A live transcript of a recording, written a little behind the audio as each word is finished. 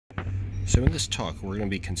So in this talk, we're going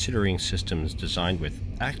to be considering systems designed with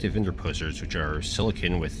active interposers, which are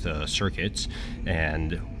silicon with circuits,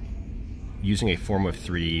 and using a form of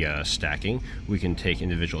 3D stacking, we can take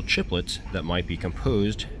individual chiplets that might be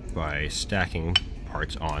composed by stacking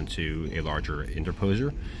parts onto a larger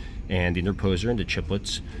interposer. And the interposer and the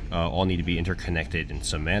chiplets all need to be interconnected in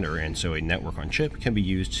some manner, and so a network on chip can be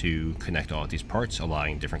used to connect all of these parts,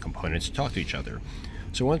 allowing different components to talk to each other.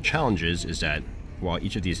 So one of the challenges is that while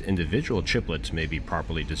each of these individual chiplets may be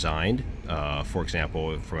properly designed, for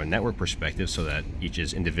example, from a network perspective so that each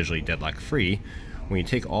is individually deadlock free, when you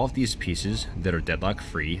take all of these pieces that are deadlock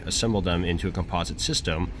free, assemble them into a composite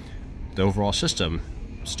system, the overall system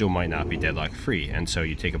still might not be deadlock free. And so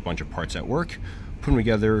you take a bunch of parts at work, put them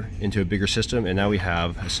together into a bigger system, and now we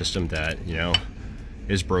have a system that,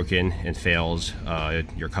 is broken and fails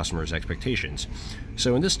your customer's expectations.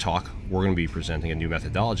 So in this talk, we're going to be presenting a new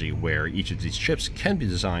methodology where each of these chips can be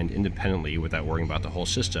designed independently without worrying about the whole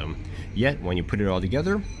system, yet when you put it all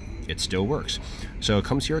together, it still works. So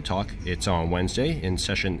come see our talk. It's on Wednesday in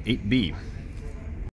session 8B.